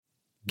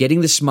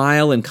Getting the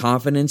smile and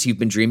confidence you've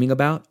been dreaming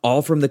about,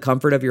 all from the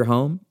comfort of your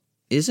home,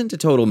 isn't a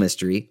total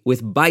mystery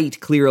with Bite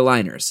clear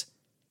aligners.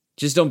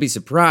 Just don't be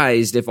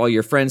surprised if all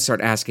your friends start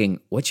asking,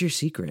 "What's your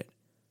secret?"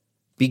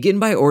 Begin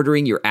by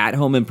ordering your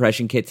at-home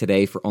impression kit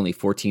today for only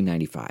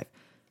 $14.95.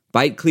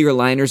 Bite clear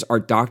aligners are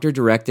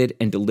doctor-directed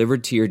and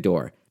delivered to your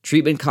door.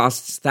 Treatment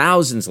costs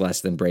thousands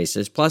less than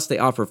braces, plus they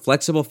offer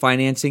flexible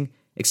financing,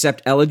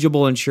 accept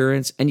eligible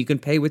insurance, and you can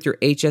pay with your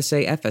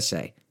HSA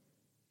FSA.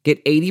 Get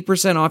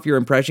 80% off your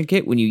impression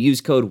kit when you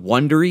use code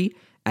WONDERY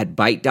at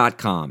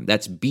Byte.com.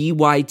 That's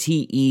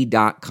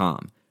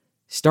BYTE.com.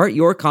 Start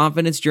your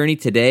confidence journey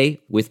today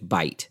with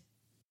Byte.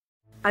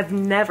 I've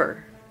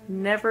never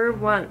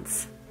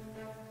once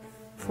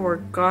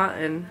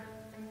forgotten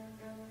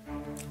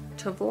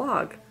to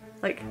vlog.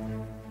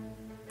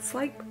 It's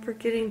like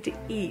forgetting to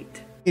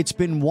eat. It's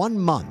been 1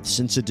 month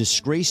since a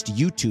disgraced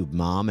YouTube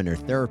mom and her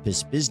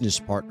therapist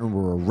business partner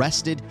were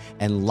arrested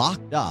and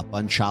locked up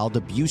on child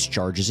abuse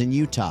charges in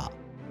Utah.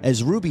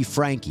 As Ruby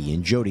Franke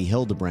and Jody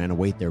Hildebrand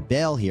await their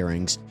bail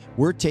hearings,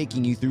 we're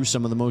taking you through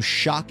some of the most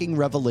shocking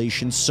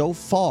revelations so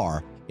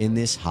far in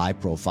this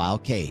high-profile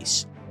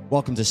case.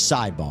 Welcome to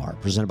Sidebar,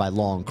 presented by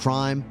Law and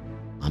Crime.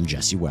 I'm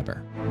Jesse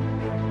Weber.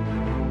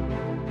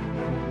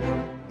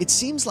 It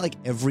seems like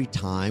every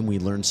time we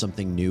learn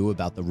something new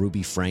about the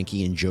Ruby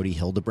Franke and Jody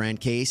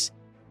Hildebrand case,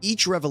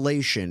 each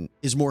revelation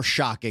is more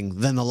shocking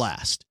than the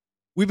last.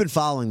 We've been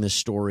following this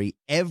story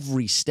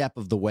every step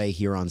of the way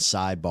here on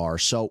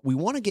Sidebar, so we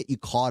want to get you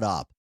caught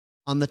up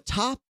on the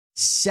top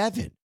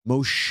 7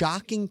 most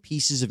shocking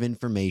pieces of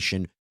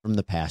information from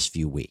the past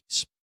few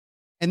weeks.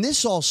 And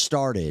this all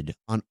started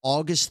on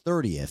August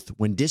 30th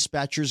when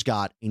dispatchers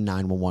got a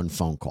 911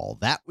 phone call.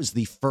 That was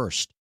the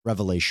first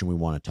revelation we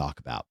want to talk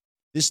about.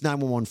 This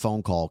 911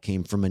 phone call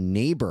came from a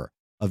neighbor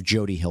of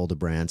Jody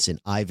Hildebrand's in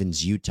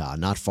Ivins, Utah,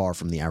 not far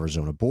from the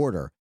Arizona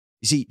border.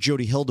 You see,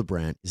 Jody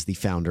Hildebrand is the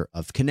founder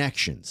of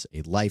Connections,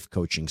 a life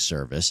coaching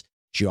service.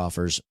 She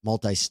offers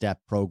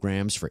multi-step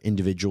programs for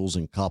individuals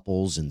and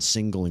couples in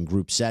single and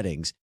group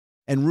settings.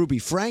 And Ruby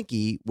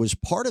Franke was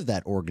part of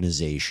that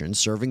organization,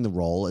 serving the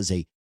role as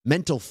a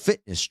mental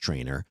fitness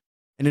trainer.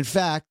 And in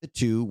fact, the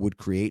two would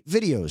create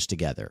videos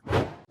together.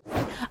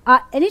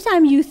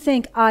 Anytime you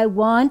think I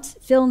want,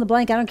 fill in the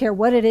blank, I don't care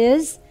what it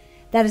is,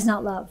 that is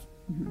not love.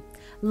 Mm-hmm.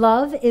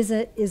 Love is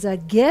a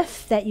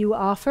gift that you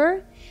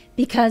offer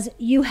because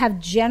you have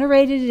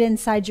generated it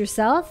inside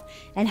yourself.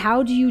 And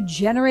how do you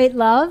generate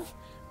love?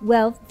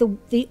 Well,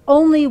 the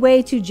only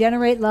way to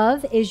generate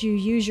love is you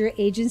use your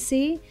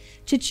agency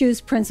to choose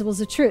principles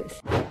of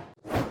truth.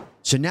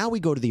 So now we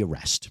go to the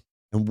arrest.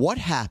 And what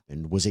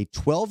happened was a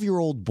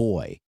 12-year-old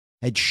boy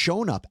had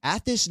shown up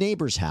at this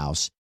neighbor's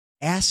house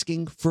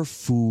asking for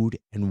food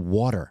and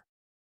water.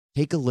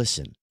 Take a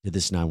listen to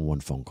this 911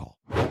 phone call.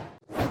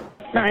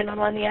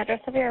 911, the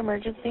address of your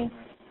emergency.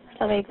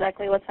 Tell me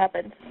exactly what's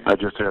happened. I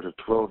just had a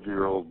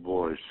 12-year-old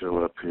boy show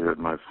up here at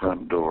my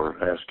front door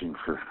asking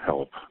for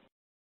help.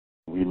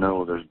 We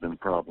know there's been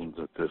problems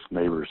at this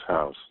neighbor's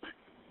house.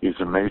 He's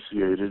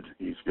emaciated,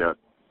 he's got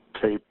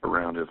tape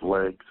around his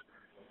legs,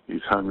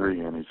 he's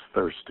hungry, and he's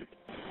thirsty.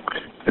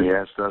 And he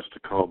asked us to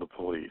call the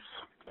police.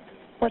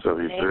 What's So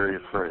he's his name? very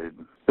afraid.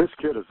 This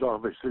kid has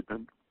obviously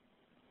been,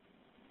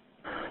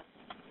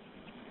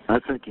 I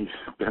think he's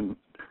been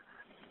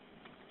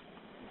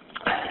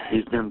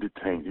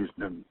detained.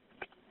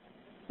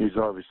 He's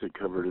obviously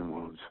covered in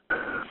wounds.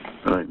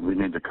 We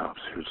need the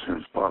cops here as soon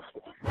as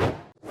possible.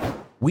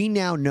 We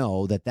now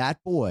know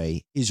that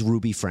boy is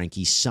Ruby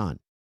Franke's son.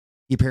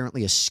 He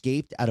apparently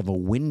escaped out of a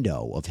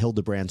window of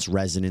Hildebrand's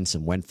residence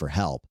and went for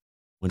help.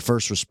 When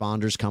first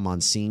responders come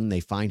on scene, they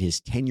find his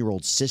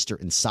 10-year-old sister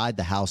inside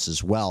the house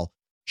as well.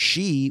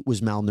 She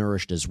was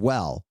malnourished as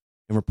well,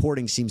 and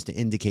reporting seems to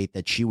indicate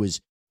that she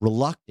was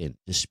reluctant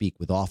to speak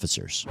with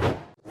officers.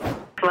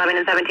 11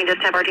 and 17, just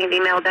 10-14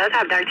 female does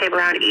have duct tape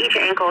around each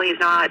ankle. He's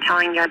not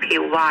telling the RP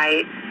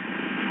why,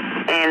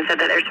 and said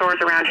that there's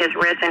sores around his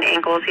wrists and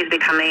ankles. The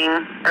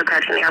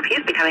RP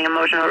is becoming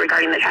emotional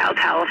regarding the child's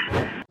health.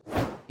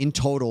 In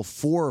total,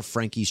 4 of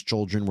Franke's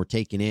children were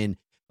taken in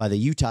by the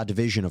Utah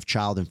Division of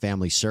Child and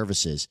Family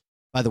Services.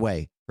 By the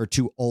way, her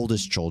 2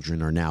 oldest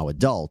children are now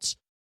adults,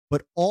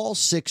 but all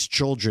 6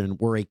 children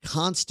were a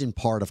constant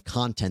part of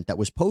content that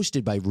was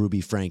posted by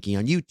Ruby Franke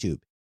on YouTube.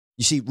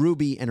 You see,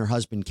 Ruby and her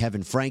husband,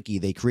 Kevin Franke,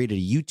 they created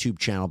a YouTube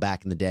channel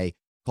back in the day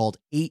called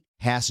 8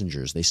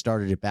 Passengers. They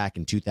started it back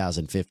in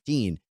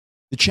 2015.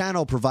 The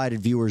channel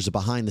provided viewers a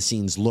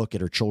behind-the-scenes look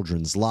at her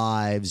children's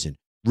lives, and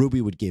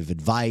Ruby would give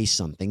advice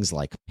on things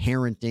like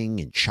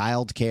parenting and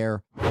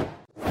childcare.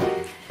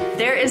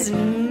 There is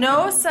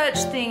no such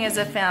thing as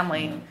a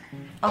family,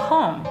 a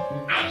home,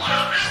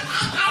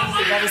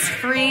 that is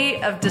free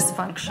of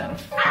dysfunction.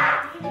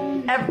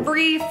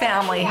 Every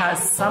family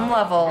has some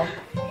level,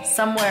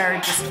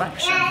 somewhere,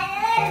 dysfunction.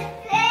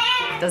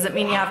 Doesn't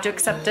mean you have to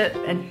accept it,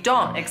 and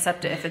don't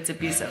accept it if it's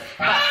abusive.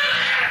 But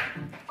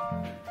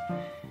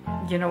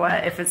you know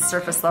what? If it's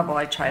surface level,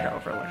 I try to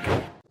overlook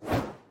it.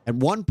 At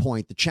one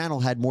point, the channel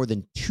had more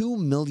than 2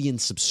 million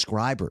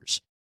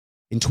subscribers.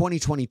 In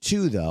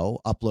 2022, though,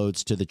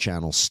 uploads to the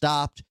channel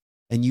stopped,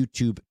 and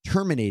YouTube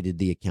terminated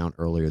the account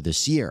earlier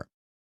this year.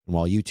 And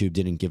while YouTube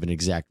didn't give an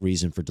exact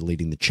reason for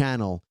deleting the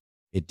channel,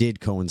 it did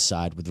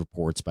coincide with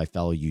reports by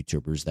fellow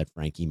YouTubers that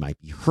Franke might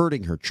be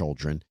hurting her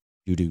children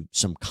due to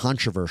some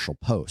controversial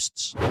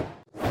posts.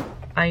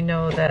 I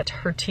know that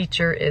her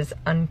teacher is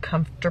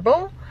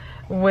uncomfortable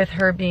with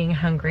her being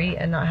hungry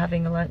and not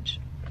having a lunch.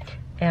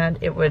 And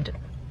it would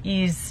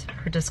ease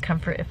her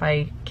discomfort if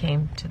I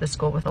came to the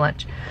school with a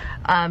lunch.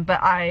 But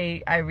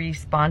I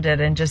responded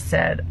and just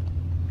said,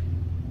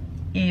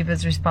 Eve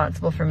is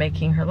responsible for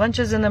making her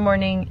lunches in the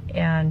morning,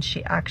 and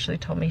she actually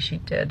told me she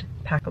did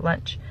pack a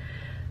lunch.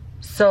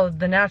 So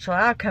the natural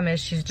outcome is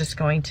she's just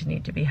going to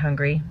need to be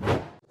hungry.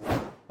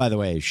 By the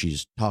way,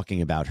 she's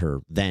talking about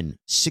her then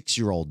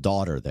 6-year-old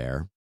daughter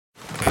there.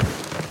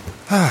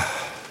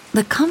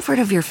 The comfort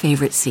of your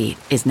favorite seat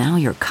is now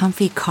your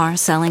comfy car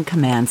selling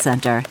command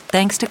center,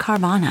 thanks to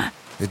Carvana.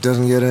 It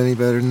doesn't get any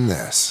better than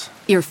this.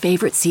 Your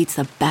favorite seat's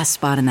the best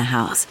spot in the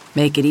house.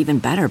 Make it even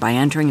better by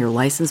entering your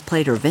license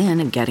plate or VIN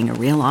and getting a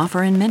real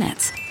offer in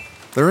minutes.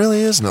 There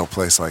really is no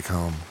place like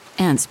home.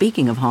 And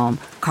speaking of home,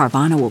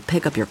 Carvana will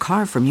pick up your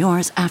car from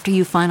yours after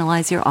you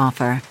finalize your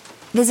offer.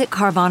 Visit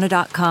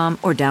Carvana.com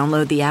or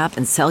download the app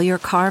and sell your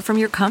car from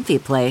your comfy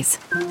place.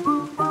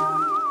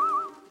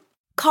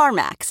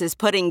 CarMax is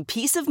putting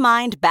peace of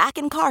mind back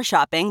in car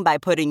shopping by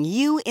putting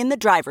you in the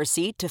driver's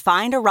seat to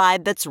find a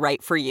ride that's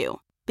right for you.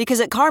 Because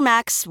at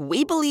CarMax,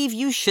 we believe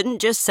you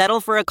shouldn't just settle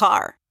for a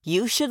car.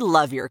 You should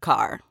love your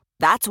car.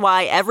 That's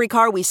why every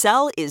car we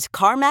sell is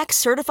CarMax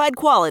certified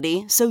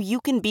quality, so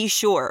you can be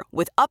sure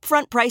with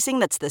upfront pricing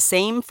that's the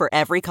same for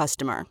every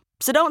customer.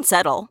 So don't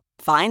settle.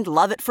 Find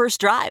love at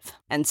first drive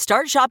and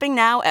start shopping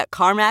now at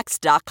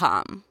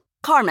CarMax.com.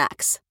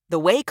 CarMax, the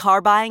way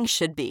car buying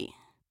should be.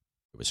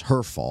 It was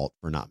her fault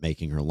for not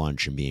making her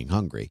lunch and being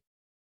hungry.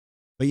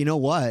 But you know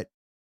what?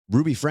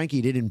 Ruby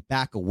Franke didn't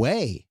back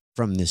away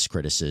from this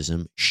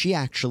criticism. She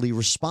actually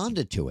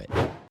responded to it.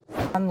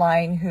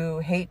 Online who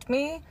hate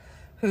me,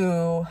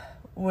 who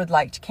would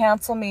like to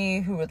cancel me,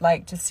 who would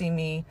like to see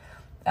me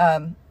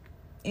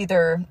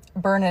either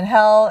burn in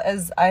hell,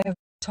 as I have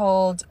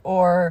told,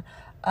 or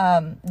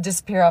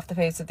disappear off the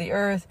face of the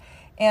earth.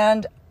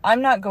 And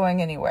I'm not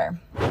going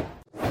anywhere.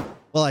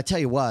 Well, I tell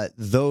you what,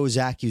 those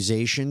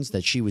accusations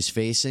that she was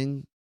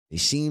facing, they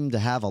seem to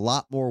have a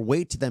lot more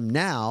weight to them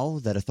now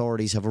that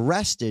authorities have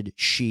arrested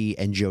she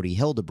and Jody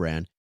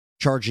Hildebrand,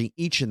 charging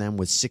each of them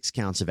with 6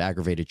 counts of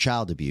aggravated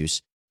child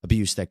abuse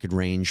that could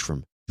range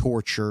from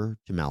torture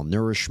to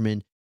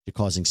malnourishment to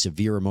causing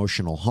severe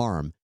emotional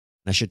harm.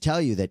 And I should tell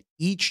you that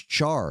each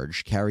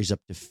charge carries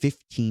up to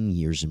 15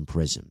 years in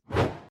prison.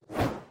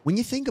 When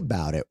you think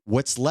about it,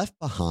 what's left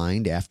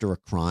behind after a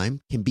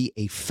crime can be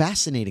a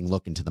fascinating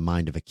look into the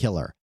mind of a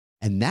killer.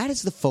 And that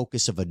is the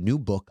focus of a new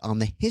book on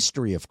the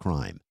history of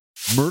crime,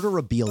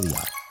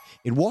 Murderabilia.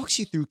 It walks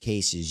you through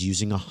cases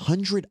using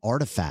 100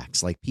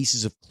 artifacts like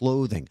pieces of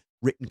clothing,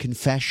 written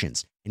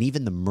confessions, and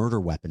even the murder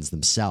weapons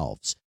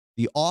themselves.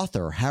 The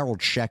author, Harold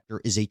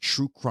Schechter, is a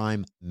true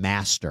crime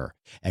master,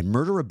 and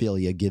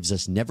Murderabilia gives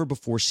us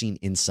never-before-seen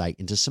insight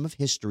into some of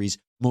history's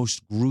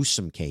most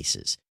gruesome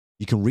cases.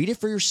 You can read it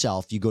for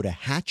yourself. You go to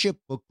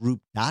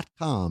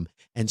hatchetbookgroup.com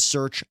and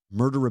search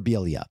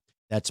Murderabilia.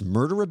 That's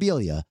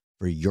Murderabilia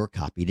for your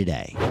copy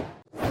today.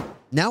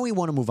 Now we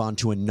want to move on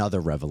to another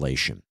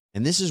revelation,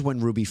 and this is when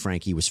Ruby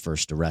Franke was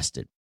first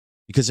arrested.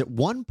 Because at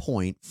one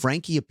point,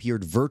 Franke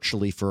appeared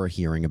virtually for a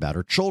hearing about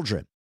her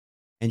children,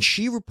 and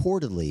she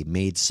reportedly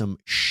made some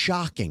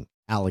shocking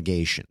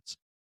allegations.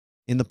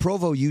 In the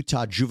Provo,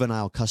 Utah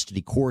juvenile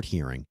custody court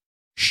hearing,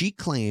 she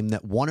claimed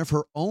that one of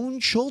her own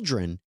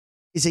children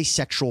is a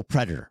sexual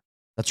predator.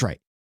 That's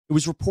right. It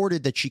was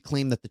reported that she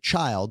claimed that the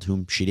child,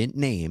 whom she didn't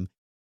name,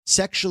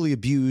 sexually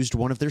abused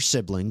one of their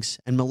siblings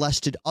and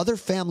molested other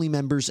family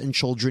members and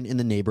children in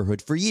the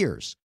neighborhood for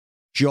years.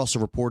 She also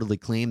reportedly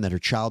claimed that her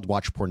child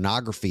watched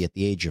pornography at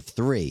the age of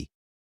 3.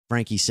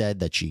 Franke said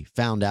that she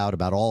found out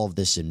about all of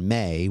this in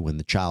May when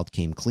the child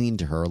came clean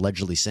to her,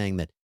 allegedly saying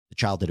that the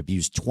child had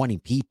abused 20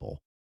 people.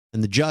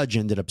 And the judge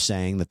ended up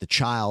saying that the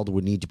child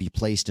would need to be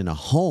placed in a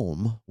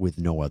home with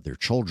no other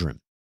children.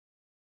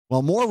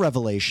 Well, more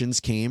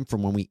revelations came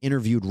from when we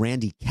interviewed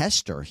Randy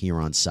Kester here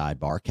on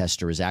Sidebar.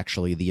 Kester is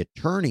actually the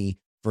attorney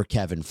for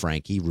Kevin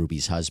Franke,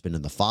 Ruby's husband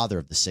and the father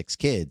of the 6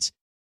 kids.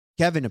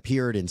 Kevin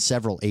appeared in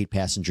several 8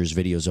 Passengers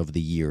videos over the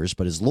years,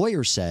 but his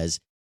lawyer says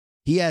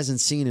he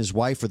hasn't seen his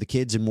wife or the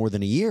kids in more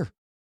than a year.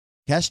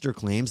 Kester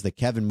claims that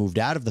Kevin moved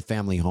out of the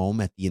family home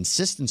at the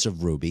insistence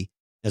of Ruby,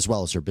 as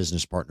well as her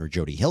business partner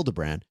Jody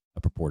Hildebrand, a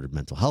purported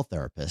mental health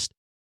therapist.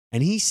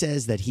 And he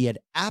says that he had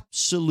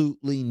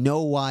absolutely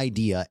no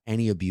idea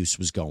any abuse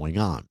was going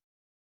on.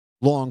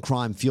 Law and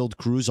crime field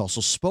crews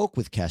also spoke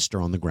with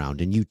Kester on the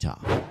ground in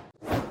Utah.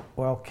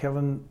 Well,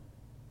 Kevin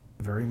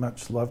very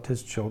much loved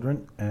his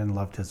children and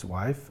loved his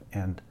wife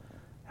and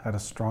had a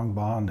strong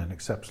bond, an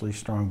exceptionally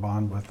strong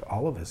bond with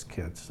all of his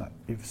kids.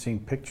 You've seen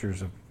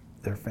pictures of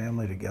their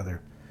family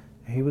together.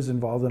 He was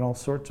involved in all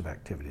sorts of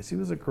activities. He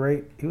was a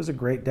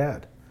great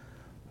dad.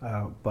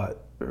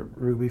 But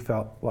Ruby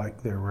felt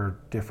like there were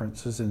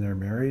differences in their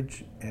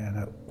marriage, and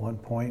at one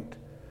point,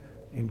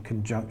 in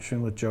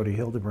conjunction with Jody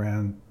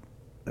Hildebrand,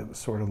 it was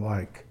sort of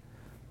like,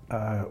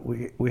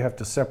 we have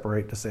to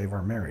separate to save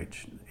our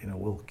marriage.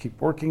 We'll keep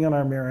working on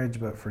our marriage,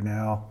 but for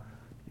now,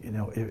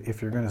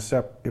 if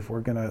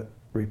we're gonna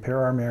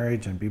repair our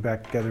marriage and be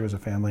back together as a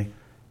family,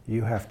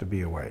 you have to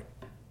be away,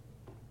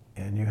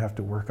 and you have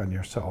to work on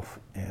yourself,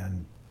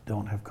 and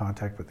don't have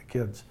contact with the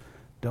kids.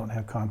 Don't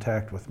have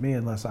contact with me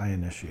unless I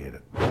initiate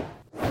it.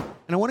 And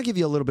I want to give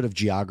you a little bit of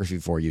geography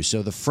for you.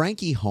 So the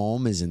Franke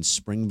home is in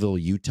Springville,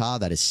 Utah.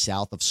 That is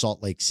south of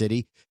Salt Lake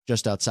City,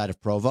 just outside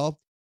of Provo.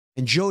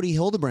 And Jody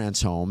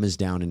Hildebrand's home is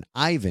down in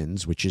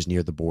Ivins, which is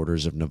near the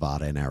borders of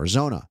Nevada and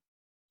Arizona.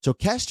 So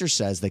Kester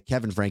says that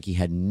Kevin Franke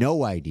had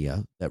no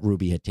idea that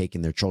Ruby had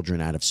taken their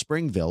children out of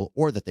Springville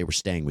or that they were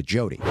staying with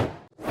Jody.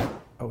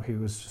 Oh, he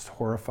was just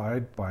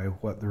horrified by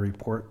what the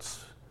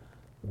reports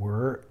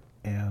were,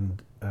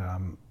 and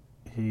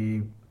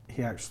he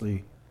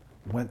actually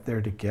went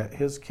there to get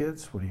his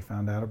kids when he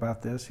found out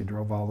about this. He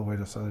drove all the way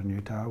to southern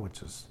Utah,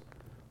 which is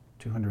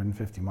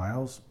 250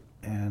 miles,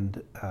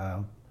 and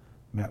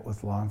met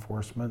with law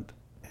enforcement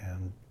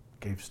and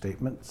gave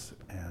statements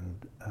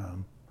and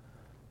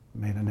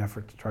made an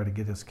effort to try to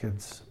get his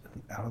kids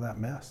out of that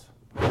mess.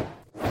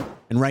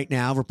 And right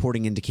now,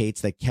 reporting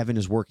indicates that Kevin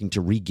is working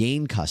to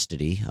regain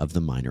custody of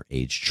the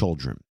minor-aged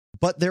children.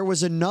 But there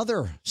was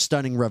another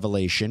stunning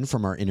revelation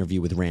from our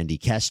interview with Randy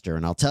Kester,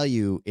 and I'll tell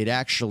you, it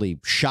actually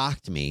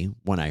shocked me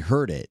when I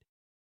heard it.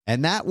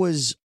 And that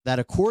was that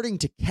according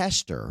to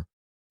Kester,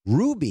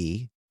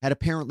 Ruby had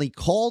apparently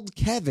called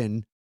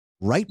Kevin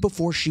right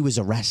before she was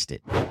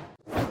arrested.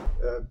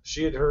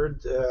 She had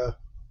heard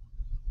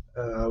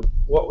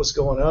what was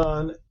going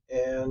on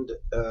and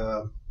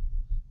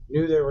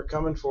knew they were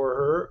coming for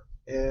her,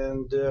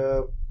 and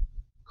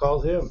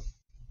called him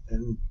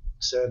and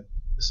said,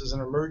 "This is an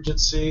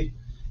emergency,"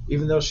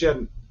 even though she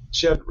hadn't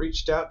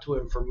reached out to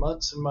him for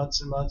months and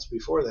months and months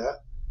before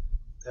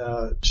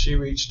that. She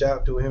reached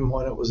out to him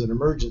when it was an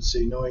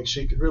emergency, knowing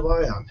she could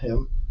rely on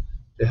him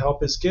to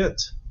help his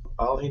kids.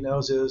 All he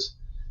knows is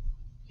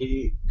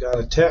he got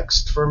a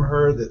text from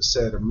her that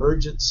said,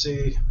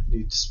 "Emergency,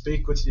 need to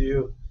speak with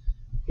you."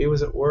 He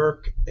was at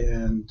work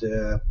and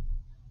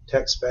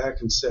text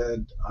back and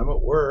said, "I'm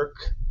at work.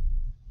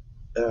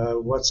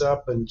 What's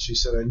up?" And she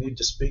said, "I need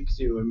to speak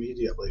to you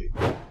immediately."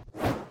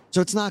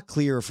 So it's not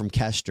clear from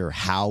Kester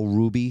how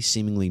Ruby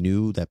seemingly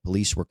knew that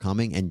police were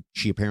coming, and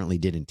she apparently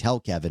didn't tell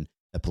Kevin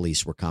that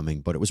police were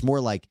coming, but it was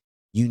more like,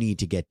 you need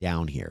to get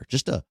down here.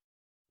 Just a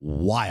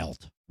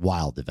wild,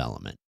 wild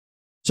development.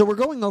 So we're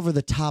going over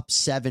the top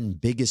 7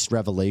 biggest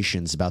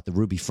revelations about the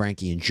Ruby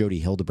Franke and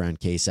Jody Hildebrand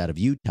case out of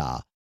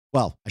Utah.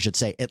 Well, I should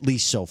say, at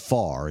least so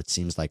far. It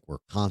seems like we're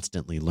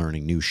constantly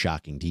learning new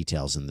shocking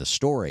details in this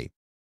story.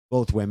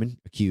 Both women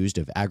accused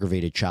of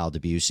aggravated child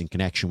abuse in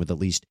connection with at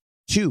least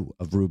 2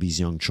 of Ruby's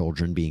young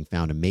children being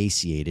found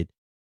emaciated,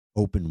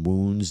 open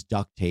wounds,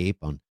 duct tape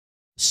on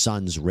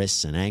son's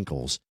wrists and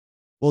ankles.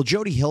 Well,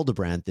 Jody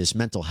Hildebrand, this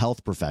mental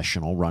health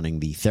professional running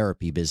the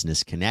therapy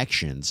business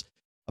Connections,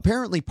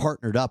 apparently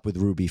partnered up with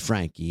Ruby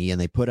Franke, and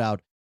they put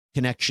out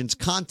Connections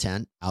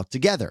content out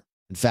together.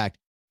 In fact,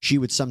 she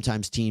would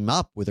sometimes team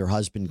up with her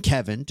husband,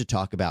 Kevin, to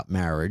talk about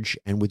marriage,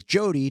 and with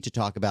Jody to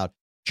talk about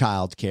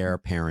childcare,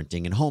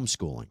 parenting, and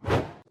homeschooling.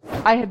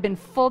 I have been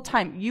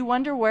full-time. You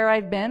wonder where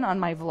I've been on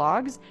my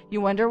vlogs?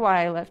 You wonder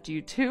why I left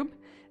YouTube?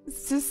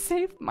 It's to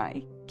save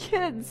my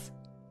kids.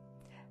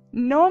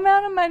 No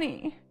amount of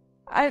money.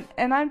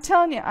 And I'm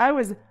telling you, I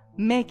was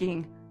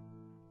making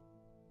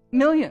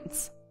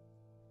millions.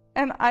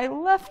 And I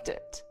left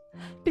it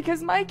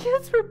because my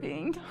kids were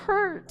being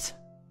hurt.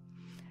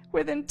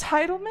 With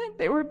entitlement,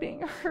 they were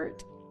being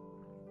hurt.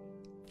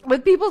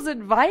 With people's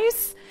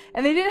advice,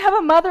 and they didn't have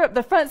a mother up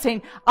the front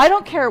saying, "I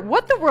don't care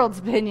what the world's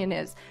opinion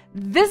is.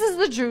 This is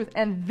the truth,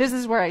 and this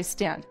is where I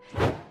stand."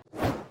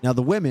 Now,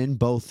 the women,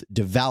 both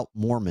devout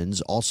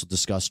Mormons, also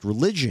discussed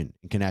religion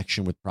in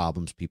connection with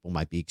problems people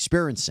might be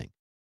experiencing.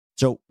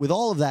 So with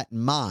all of that in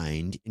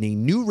mind, in a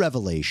new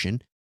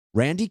revelation,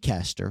 Randy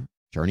Kester,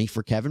 attorney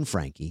for Kevin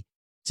Franke,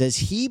 says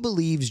he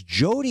believes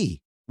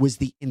Jody was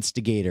the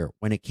instigator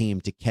when it came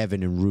to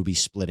Kevin and Ruby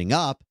splitting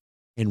up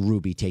and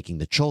Ruby taking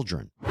the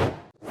children.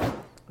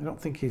 I don't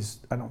think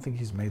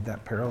he's made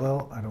that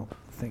parallel. I don't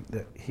think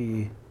that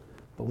he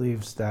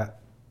believes that's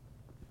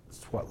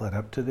what led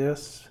up to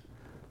this.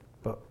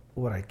 But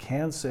what I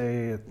can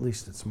say, at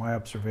least it's my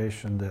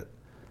observation, that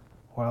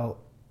while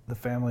the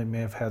family may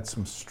have had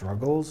some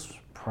struggles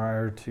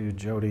prior to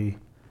Jody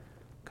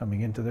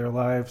coming into their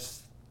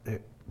lives,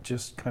 it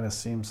just kind of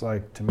seems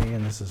like to me,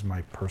 and this is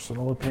my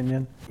personal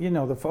opinion,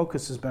 the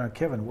focus has been on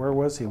Kevin. Where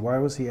was he? Why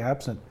was he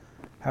absent?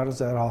 How does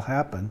that all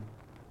happen?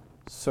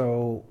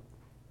 So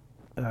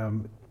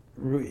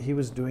he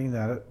was doing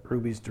that at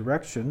Ruby's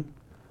direction,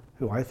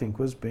 who I think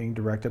was being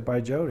directed by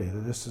Jody.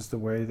 This is the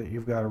way that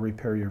you've got to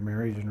repair your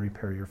marriage and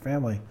repair your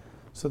family.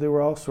 So they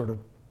were all sort of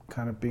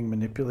kind of being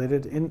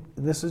manipulated, and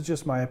this is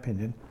just my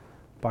opinion,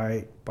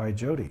 by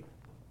Jody.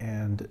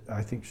 And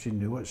I think she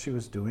knew what she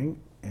was doing,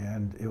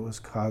 and it was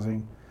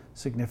causing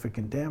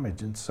significant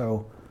damage. And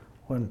so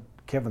when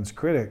Kevin's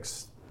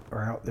critics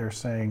are out there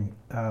saying,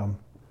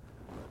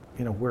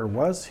 where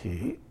was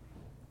he?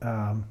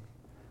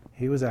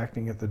 He was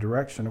acting at the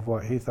direction of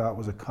what he thought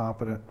was a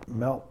competent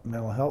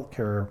mental health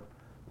care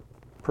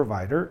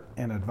provider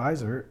and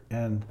advisor.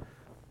 And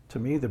to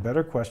me, the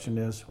better question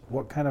is,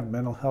 what kind of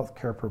mental health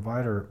care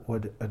provider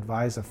would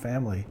advise a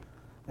family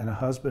and a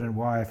husband and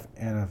wife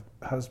and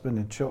a husband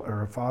and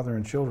or a father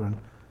and children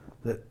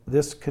that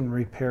this can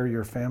repair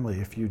your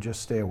family if you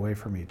just stay away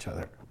from each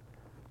other?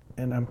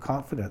 And I'm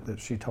confident that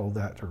she told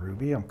that to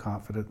Ruby. I'm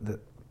confident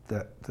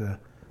that the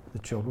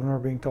children were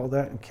being told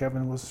that, and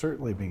Kevin was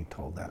certainly being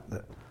told that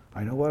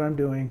I know what I'm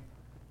doing,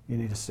 you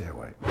need to stay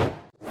away.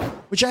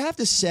 Which I have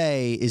to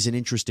say is an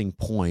interesting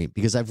point,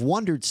 because I've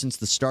wondered since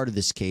the start of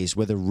this case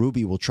whether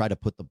Ruby will try to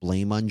put the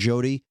blame on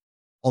Jody,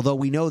 although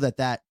we know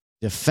that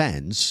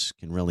defense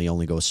can really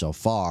only go so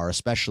far,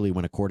 especially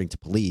when, according to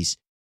police,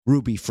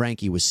 Ruby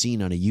Franke was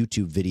seen on a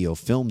YouTube video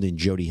filmed in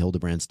Jody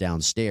Hildebrandt's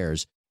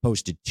downstairs,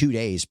 posted 2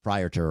 days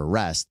prior to her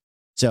arrest.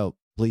 So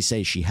police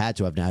say she had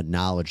to have had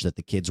knowledge that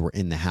the kids were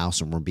in the house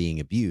and were being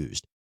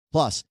abused.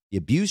 Plus, the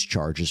abuse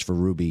charges for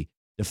Ruby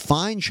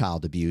define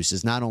child abuse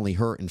as not only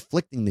her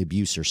inflicting the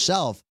abuse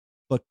herself,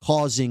 but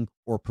causing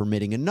or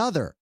permitting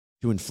another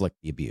to inflict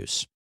the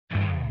abuse.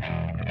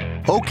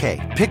 Okay,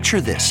 picture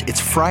this.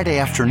 It's Friday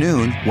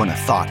afternoon when a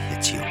thought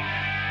hits you.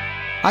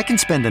 I can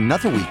spend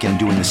another weekend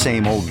doing the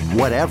same old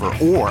whatever,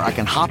 or I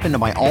can hop into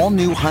my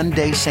all-new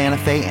Hyundai Santa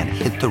Fe and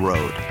hit the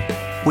road.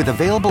 With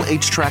available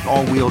H-Track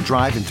all-wheel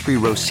drive and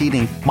 3-row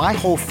seating, my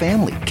whole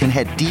family can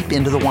head deep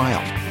into the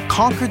wild.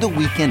 Conquer the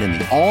weekend in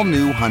the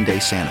all-new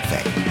Hyundai Santa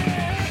Fe.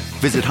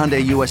 Visit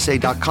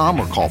HyundaiUSA.com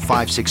or call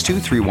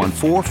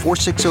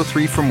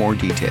 562-314-4603 for more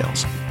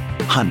details.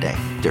 Hyundai,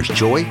 there's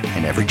joy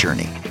in every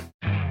journey.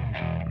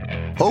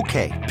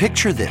 Okay,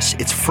 picture this.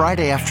 It's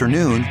Friday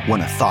afternoon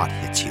when a thought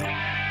hits you.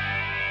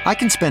 I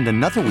can spend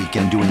another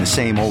weekend doing the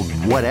same old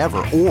whatever,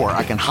 or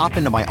I can hop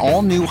into my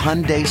all-new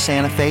Hyundai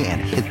Santa Fe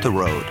and hit the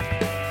road.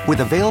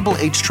 With available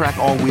H-Track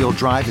all-wheel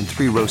drive and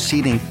 3-row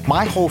seating,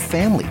 my whole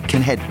family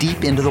can head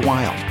deep into the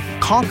wild.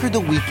 Conquer the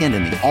weekend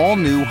in the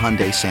all-new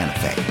Hyundai Santa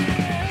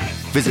Fe.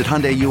 Visit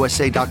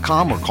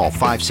HyundaiUSA.com or call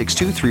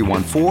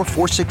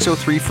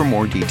 562-314-4603 for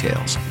more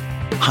details.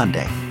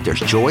 Hyundai, there's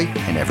joy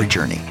in every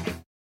journey.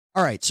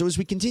 All right, so as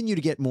we continue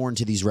to get more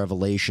into these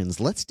revelations,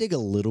 let's dig a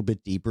little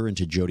bit deeper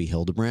into Jody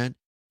Hildebrandt.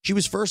 She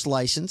was first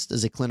licensed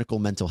as a clinical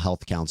mental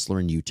health counselor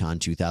in Utah in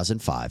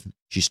 2005.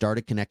 She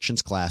started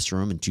Connections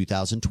Classroom in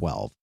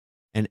 2012.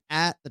 And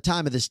at the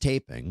time of this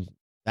taping,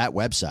 that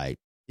website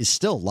is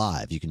still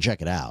live. You can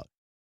check it out.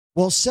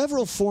 Well,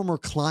 several former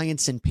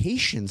clients and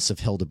patients of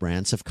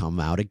Hildebrandt's have come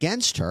out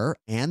against her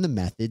and the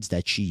methods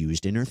that she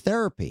used in her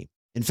therapy.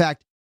 In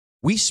fact,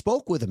 we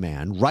spoke with a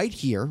man right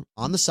here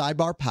on the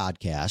Sidebar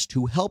podcast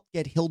who helped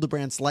get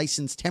Hildebrandt's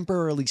license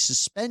temporarily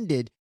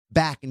suspended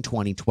back in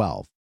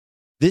 2012.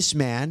 This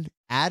man,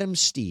 Adam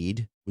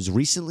Steed, was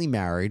recently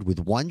married with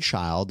one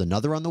child,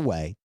 another on the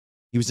way.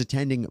 He was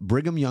attending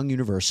Brigham Young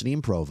University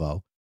in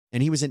Provo,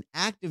 and he was an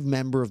active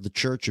member of the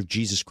Church of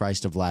Jesus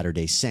Christ of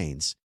Latter-day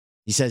Saints.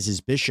 He says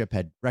his bishop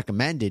had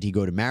recommended he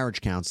go to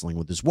marriage counseling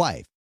with his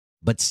wife.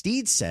 But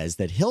Steed says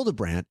that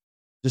Hildebrandt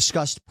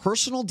discussed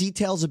personal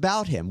details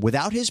about him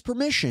without his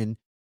permission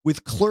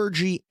with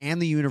clergy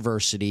and the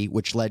university,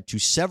 which led to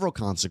several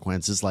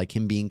consequences like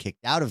him being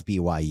kicked out of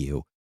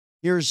BYU.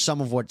 Here's some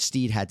of what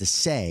Steed had to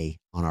say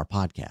on our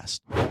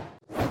podcast.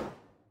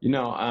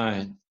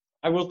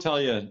 I will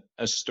tell you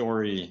a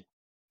story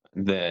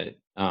that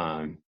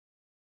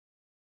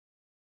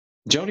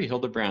Jody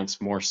Hildebrandt's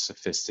more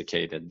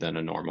sophisticated than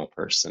a normal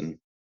person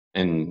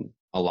in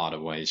a lot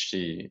of ways.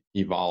 She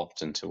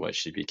evolved into what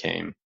she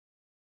became.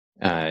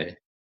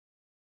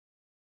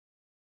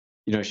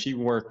 She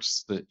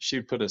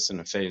would put us in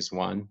a phase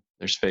 1.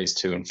 There's phase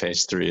 2 and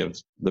phase 3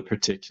 of the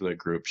particular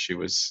group she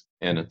was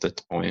in at the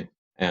point.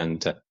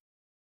 And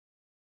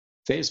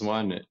phase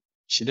 1, it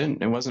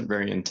wasn't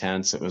very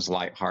intense. It was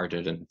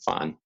lighthearted and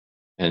fun.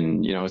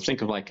 And,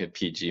 think of like a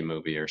PG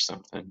movie or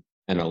something,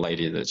 and a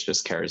lady that's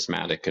just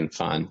charismatic and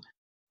fun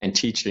and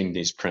teaching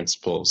these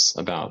principles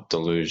about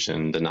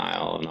delusion,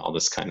 denial, and all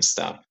this kind of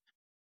stuff.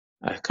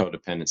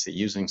 Codependency,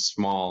 using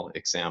small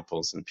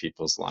examples in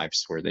people's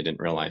lives where they didn't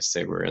realize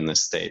they were in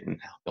this state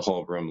and the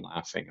whole room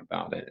laughing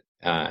about it.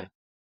 That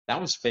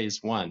was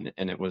phase 1.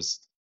 And it was,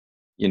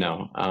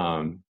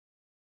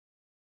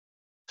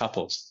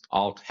 couples,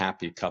 all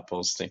happy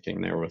couples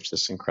thinking they were with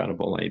this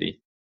incredible lady.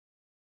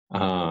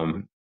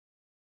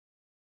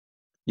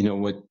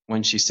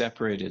 When she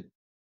separated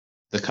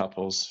the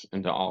couples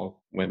into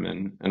all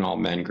women and all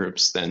men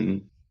groups,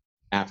 then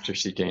after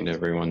she gained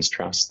everyone's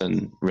trust,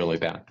 then really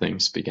bad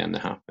things began to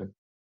happen.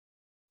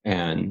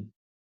 And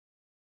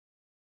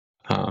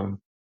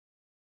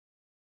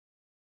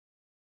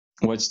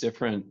what's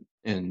different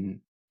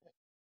in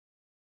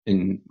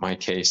my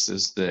case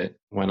is that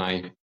when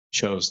I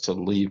chose to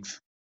leave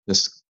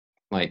this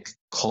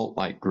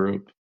cult-like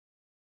group,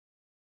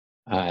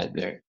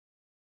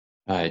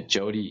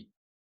 Jody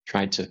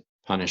tried to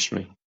punish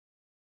me.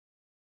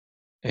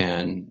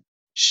 And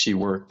she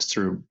worked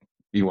through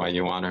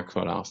BYU Honor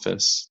Code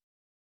office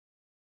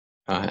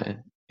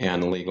and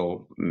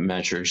legal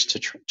measures to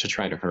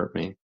try to hurt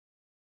me.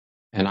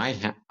 And I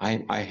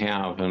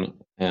have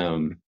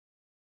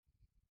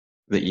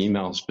the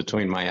emails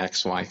between my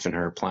ex-wife and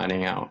her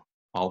planning out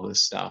all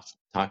this stuff,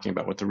 talking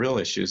about what the real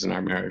issues in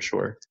our marriage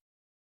were,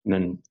 and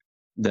then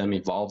them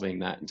evolving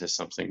that into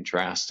something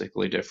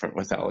drastically different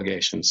with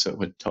allegations that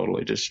would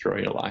totally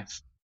destroy your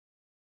life.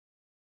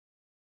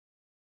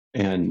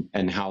 And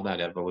how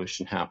that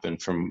evolution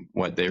happened from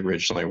what they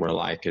originally were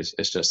like is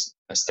just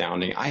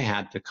astounding. I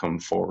had to come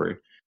forward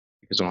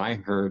because when I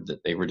heard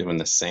that they were doing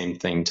the same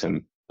thing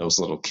to those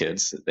little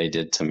kids that they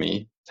did to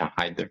me to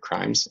hide their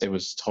crimes, it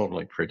was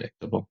totally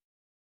predictable.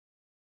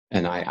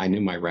 And I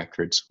knew my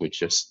records would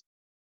just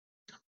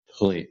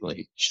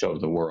completely show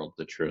the world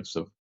the truth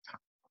of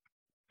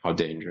how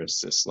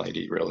dangerous this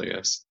lady really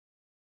is.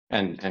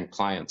 And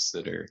clients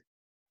that are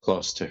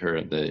close to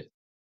her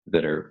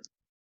that are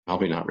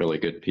probably not really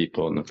good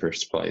people in the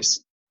first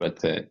place, but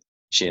that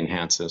she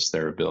enhances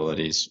their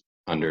abilities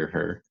under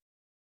her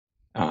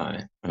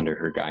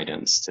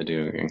guidance to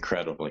do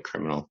incredibly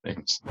criminal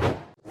things.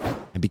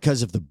 And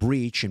because of the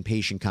breach in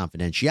patient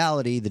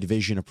confidentiality, the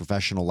Division of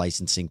Professional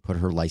Licensing put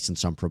her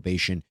license on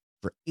probation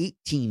for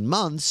 18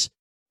 months,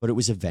 but it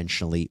was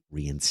eventually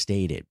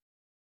reinstated.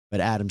 But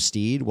Adam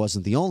Steed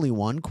wasn't the only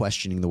one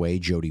questioning the way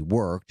Jody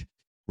worked.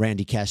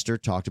 Randy Kester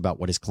talked about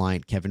what his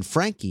client Kevin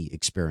Franke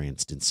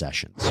experienced in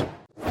sessions.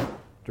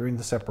 During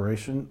the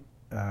separation,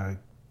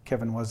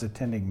 Kevin was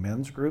attending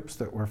men's groups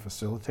that were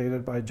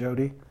facilitated by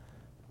Jody,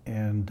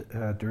 and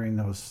during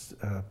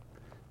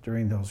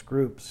those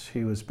groups,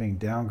 he was being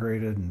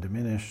downgraded and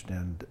diminished,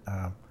 and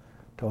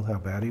told how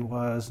bad he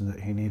was, and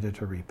that he needed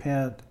to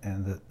repent,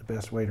 and that the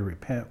best way to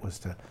repent was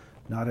to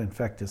not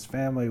infect his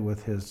family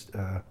with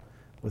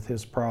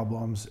his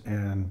problems,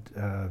 and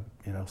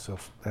so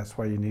that's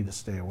why you need to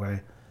stay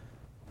away.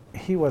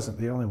 He wasn't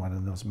the only one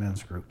in those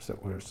men's groups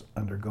that was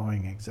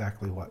undergoing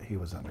exactly what he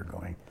was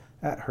undergoing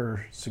at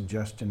her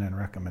suggestion and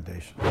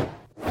recommendation.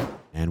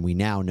 And we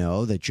now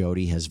know that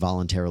Jody has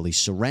voluntarily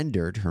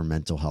surrendered her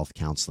mental health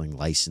counseling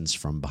license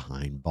from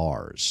behind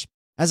bars.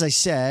 As I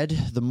said,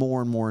 the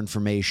more and more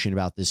information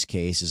about this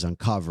case is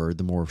uncovered,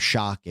 the more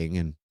shocking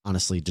and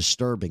honestly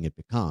disturbing it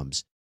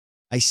becomes.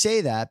 I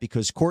say that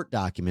because court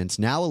documents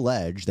now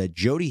allege that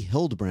Jody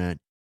Hildebrandt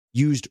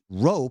used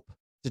rope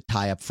to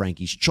tie up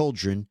Franke's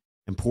children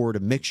and poured a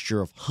mixture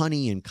of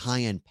honey and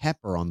cayenne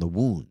pepper on the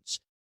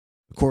wounds.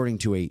 According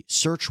to a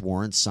search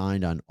warrant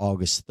signed on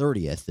August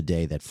 30th, the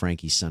day that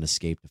Franke's son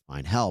escaped to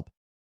find help,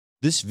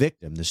 this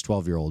victim, this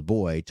 12-year-old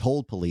boy,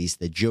 told police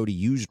that Jody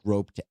used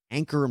rope to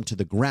anchor him to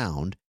the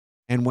ground,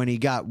 and when he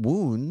got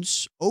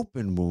wounds,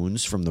 open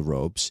wounds from the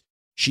ropes,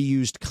 she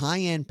used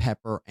cayenne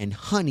pepper and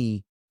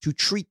honey to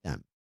treat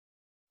them.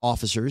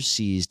 Officers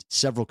seized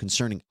several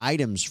concerning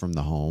items from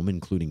the home,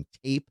 including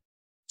tape,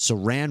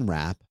 saran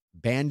wrap,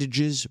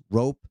 bandages,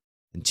 rope,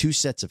 and 2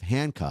 sets of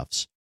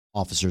handcuffs.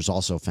 Officers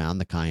also found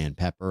the cayenne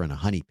pepper and a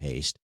honey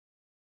paste.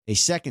 A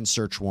second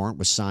search warrant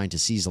was signed to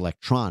seize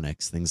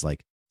electronics, things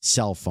like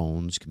cell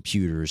phones,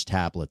 computers,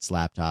 tablets,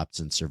 laptops,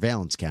 and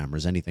surveillance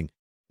cameras, anything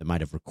that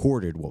might have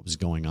recorded what was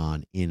going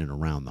on in and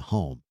around the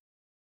home.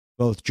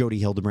 Both Jody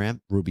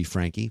Hildebrandt, Ruby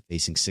Franke,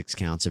 facing 6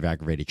 counts of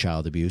aggravated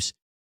child abuse.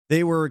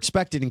 They were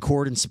expected in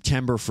court in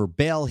September for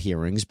bail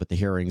hearings, but the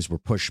hearings were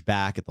pushed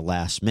back at the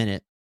last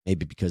minute,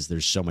 maybe because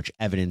there's so much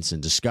evidence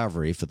and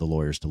discovery for the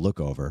lawyers to look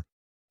over.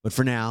 But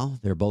for now,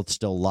 they're both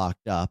still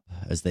locked up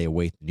as they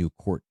await the new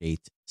court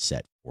date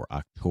set for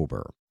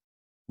October.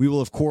 We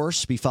will, of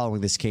course, be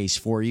following this case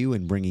for you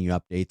and bringing you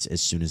updates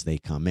as soon as they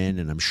come in,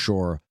 and I'm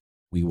sure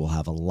we will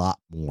have a lot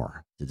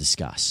more to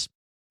discuss.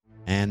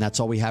 And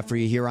that's all we have for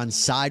you here on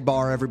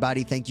Sidebar,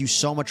 everybody. Thank you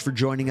so much for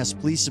joining us.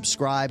 Please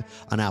subscribe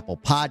on Apple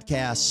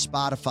Podcasts,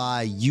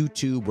 Spotify,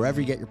 YouTube, wherever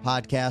you get your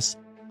podcasts.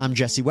 I'm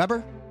Jesse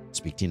Weber.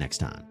 Speak to you next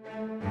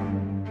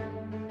time.